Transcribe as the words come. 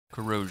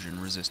Corrosion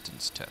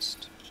resistance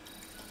test.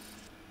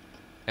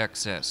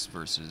 XS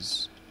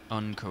versus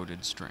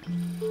uncoated string.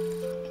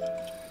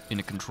 In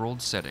a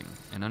controlled setting,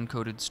 an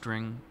uncoated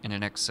string and an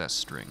XS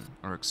string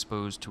are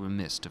exposed to a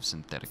mist of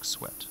synthetic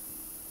sweat.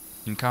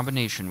 In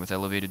combination with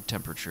elevated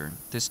temperature,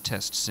 this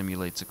test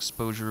simulates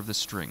exposure of the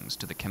strings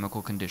to the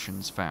chemical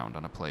conditions found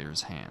on a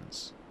player's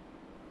hands.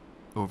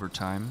 Over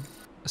time,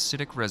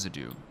 acidic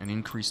residue and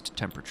increased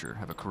temperature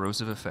have a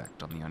corrosive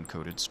effect on the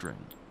uncoated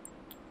string.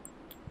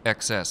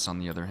 XS, on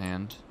the other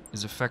hand,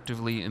 is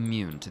effectively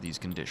immune to these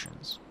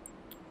conditions.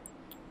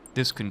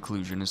 This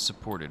conclusion is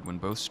supported when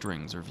both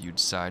strings are viewed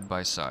side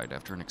by side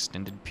after an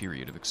extended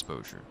period of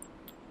exposure.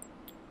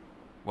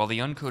 While the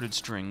uncoated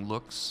string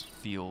looks,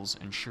 feels,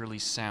 and surely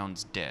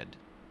sounds dead,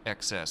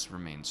 XS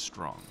remains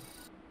strong.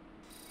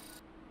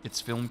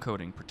 Its film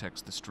coating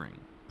protects the string,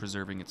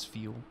 preserving its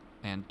feel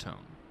and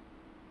tone.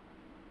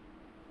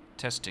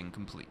 Testing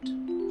complete.